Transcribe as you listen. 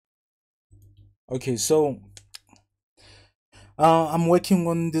Okay, so I'm working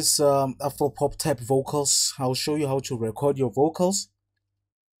on this Afro pop type vocals. I'll show you how to record your vocals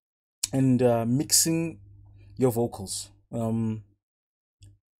and mixing your vocals.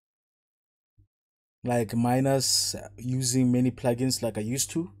 Like minus using many plugins like I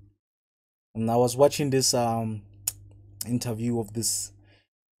used to. And I was watching this interview of this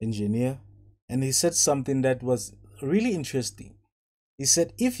engineer, and he said something that was really interesting. He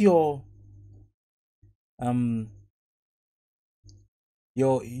said if um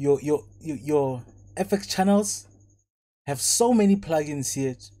your FX channels have so many plugins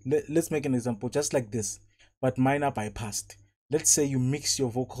here. Let's make an example just like this, but mine are bypassed. Let's say you mix your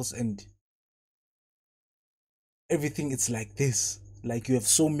vocals and everything, it's like this, like you have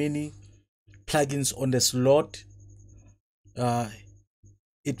so many plugins on the slot. uh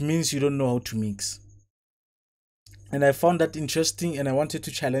it means you don't know how to mix. And I found that interesting, and I wanted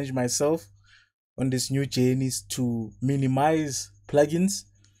to challenge myself on this new journeys to minimize plugins.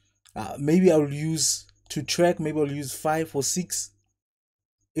 Maybe I'll use to track, maybe I'll use 5 or 6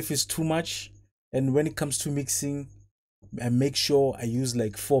 if it's too much. And when it comes to mixing, I make sure I use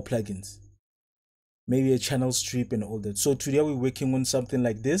like 4 plugins, maybe a channel strip and all that. So today we're working on something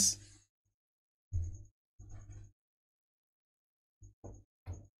like this.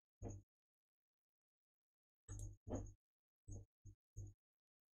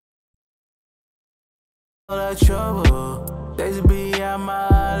 All that trouble, days be out my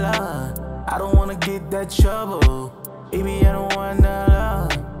line. I don't wanna get that trouble. Baby, I don't want that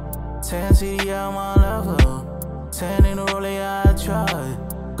love. 10 city out my level. 10 in a rollie, I try.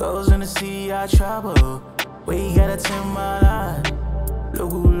 Goes in the sea, I travel. We gotta 10 my line.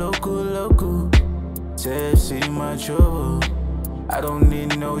 Local. Tap city, my trouble. I don't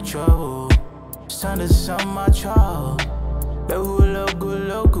need no trouble. It's time to sum my trouble.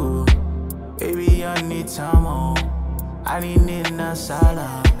 Local. Baby, I need time on. I need na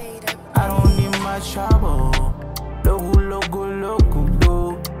sala. I don't need my trouble.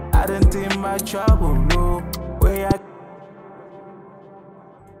 Local. I don't think my trouble, no. Where I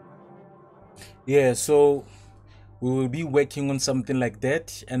Yeah, so we will be working on something like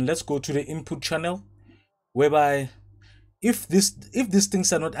that. And let's go to the input channel, whereby if these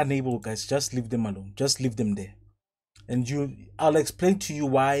things are not enabled, guys, just leave them alone, just leave them there. And I'll explain to you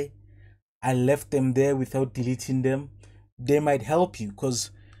why I left them there without deleting them. They might help you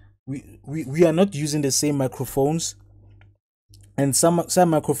because we are not using the same microphones, and some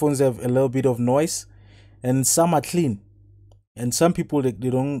microphones have a little bit of noise, and some are clean, and some people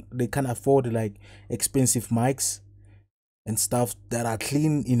they can't afford like expensive mics and stuff that are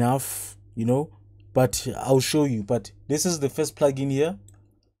clean enough, but I'll show you. But this is the first plugin here.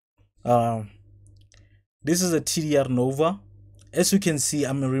 This is a TDR Nova. As you can see,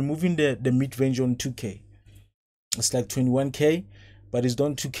 I'm removing the mid-range on 2K. It's like 21K, but it's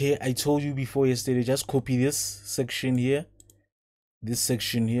done 2K. I told you before yesterday, just copy this section here. This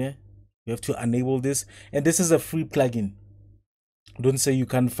section here. You have to enable this. And this is a free plugin. Don't say you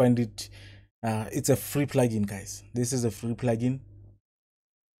can't find it. It's a free plugin, guys. This is a free plugin.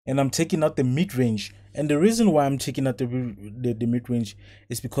 And I'm taking out the mid-range. And the reason why I'm taking out the mid-range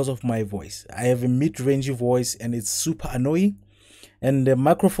is because of my voice. I have a mid-range voice and it's super annoying. And the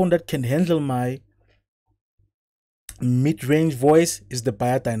microphone that can handle my mid-range voice is the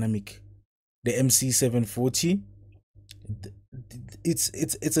Biodynamic, the MC740.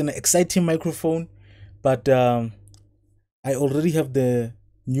 It's an exciting microphone, but I already have the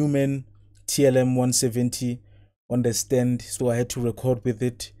Newman TLM 170 on the stand, so I had to record with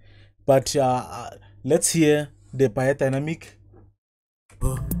it. But let's hear the Biodynamic.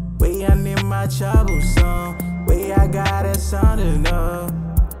 way I need my trouble song. Way I got it sounding up.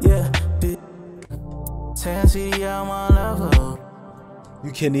 Yeah. 10 city on my level.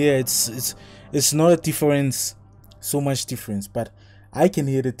 You can hear it's not a difference, so much difference, but I can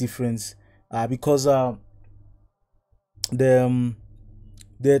hear the difference because the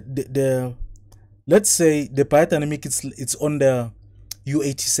let's say the Biodynamic, it's on the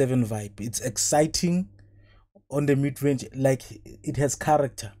U87 vibe. It's exciting on the mid-range, like it has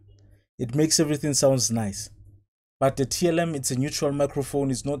character. It makes everything sounds nice. But the TLM, it's a neutral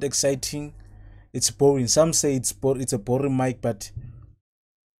microphone. It's not exciting. It's boring. Some say it's a boring mic, but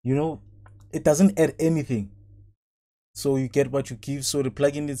it doesn't add anything. So you get what you give. So the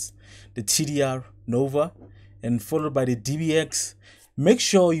plugin is the TDR Nova, and followed by the DBX. Make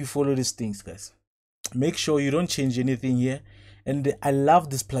sure you follow these things, guys. Make sure you don't change anything here. And I love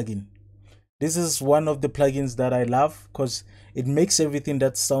this plugin. This is one of the plugins that I love because it makes everything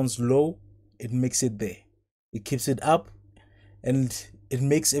that sounds low, it makes it there. It keeps it up, and it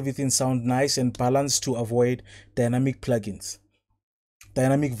makes everything sound nice and balanced to avoid dynamic plugins,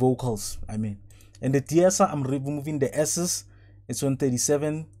 dynamic vocals, I mean. And the DSR, I'm removing the S's. It's on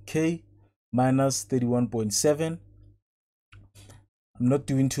 37K minus 31.7. I'm not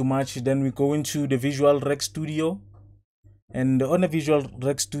doing too much. Then we go into the Visual Rec Studio. And on the Visual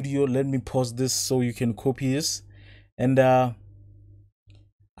Rec Studio, let me pause this so you can copy this. And I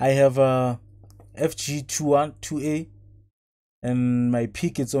have a FG2A, and my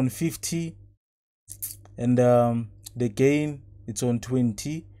peak it's on 50, and the gain it's on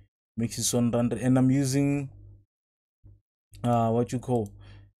 20, makes it on 100. And I'm using what you call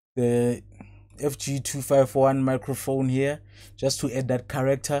the FG251 microphone here, just to add that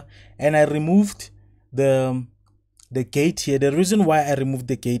character. And I removed the gate here. The reason why I removed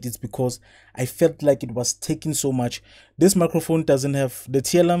the gate is because I felt like it was taking so much. This microphone doesn't have, the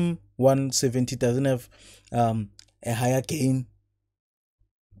TLM 170 doesn't have a higher gain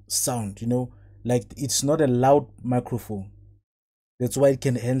sound, you know, like it's not a loud microphone. That's why it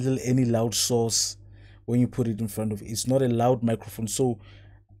can handle any loud source when you put it in front of it. It's not a loud microphone, so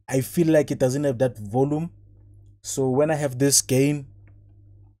I feel like it doesn't have that volume. So when I have this gain,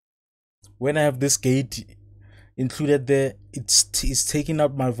 when I have this gate included there, it's taking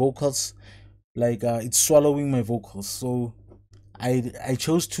out my vocals, like it's swallowing my vocals. So I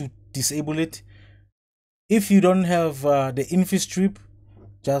chose to disable it. If you don't have the info strip,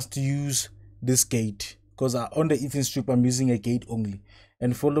 just use this gate, because on the info strip I'm using a gate only,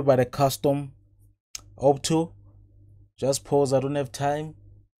 and followed by the custom opto. Just pause, I don't have time.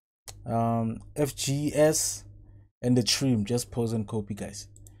 FGS and the trim, just pause and copy, guys,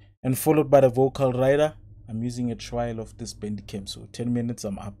 and followed by the vocal rider. I'm using a trial of this Bandicam, so 10 minutes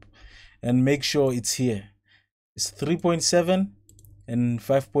I'm up, and make sure it's here. It's 3.7 and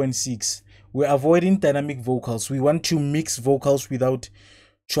 5.6. We're avoiding dynamic vocals. We want to mix vocals without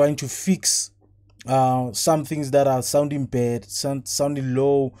trying to fix some things that are sounding bad, sounding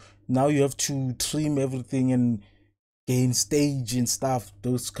low. Now you have to trim everything and gain stage and stuff,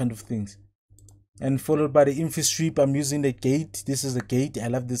 those kind of things. And followed by the info strip, I'm using the gate. This is the gate. I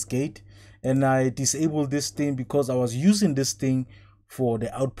love this gate, and I disabled this thing because I was using this thing for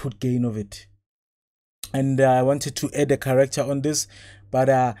the output gain of it, and I wanted to add a character on this. But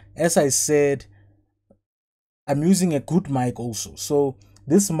as I said, I'm using a good mic also, so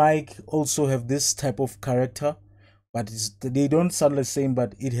this mic also have this type of character, but they don't sound the same,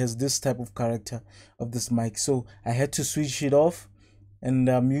 but it has this type of character of this mic. So I had to switch it off, and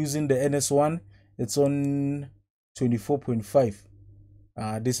I'm using the NS1. It's on 24.5.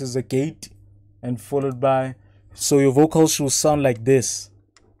 This is a gate, and followed by, so your vocals should sound like this.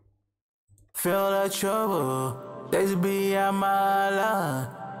 Feel that trouble, days be out my line.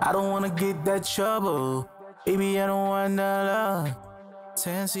 I don't wanna get that trouble, baby, I don't want that love.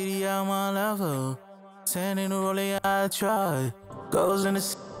 10 CD on my level, 10 in the rolling I try. Goes in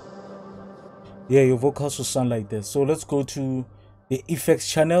the, yeah, your vocals will sound like this. So let's go to the effects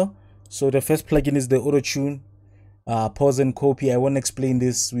channel. So the first plugin is the auto tune. Pause and copy. I won't explain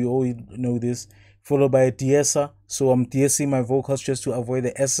this, we all know this. Followed by a de-esser. So I'm de-essing my vocals just to avoid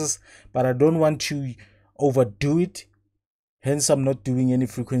the S's, but I don't want to overdo it, hence I'm not doing any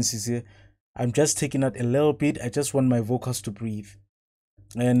frequencies here. I'm just taking out a little bit. I just want my vocals to breathe,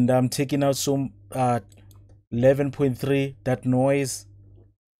 and I'm taking out some 11.3, that noise.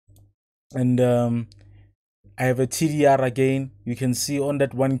 And I have a TDR again. You can see on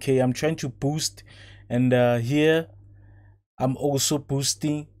that 1K I'm trying to boost, and here I'm also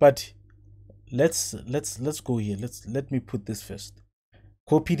boosting. But let's go here. Let me put this first,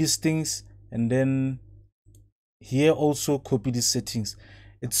 copy these things, and then here also copy these settings.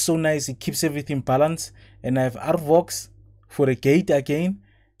 It's so nice, it keeps everything balanced. And I have RVox for the gate again,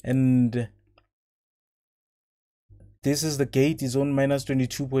 and this is the gate is on minus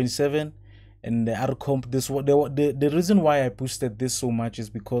 22.7, and the R comp, this what the reason why I boosted this so much is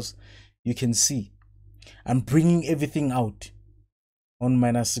because you can see I'm bringing everything out on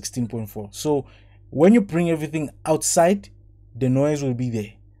minus 16.4. So when you bring everything outside, the noise will be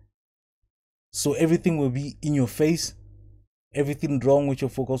there, so everything will be in your face, everything wrong with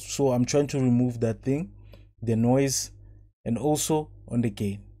your focus. So I'm trying to remove that thing, the noise, and also on the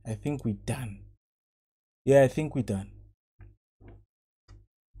gain. I think we're done. Yeah, I think we're done.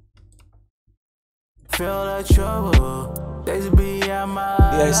 feel that trouble, days be out my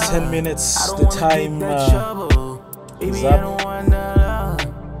line. Yeah, it's 10 minutes. The time is up.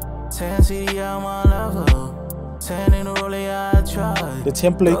 10 CD on my level, 10 in the rolling I try. The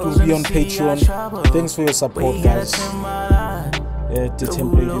template will be on Patreon. Thanks for your support, guys. Yeah, the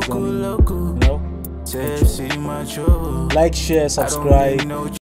template is on, you know. City, my trouble. Like, share, subscribe.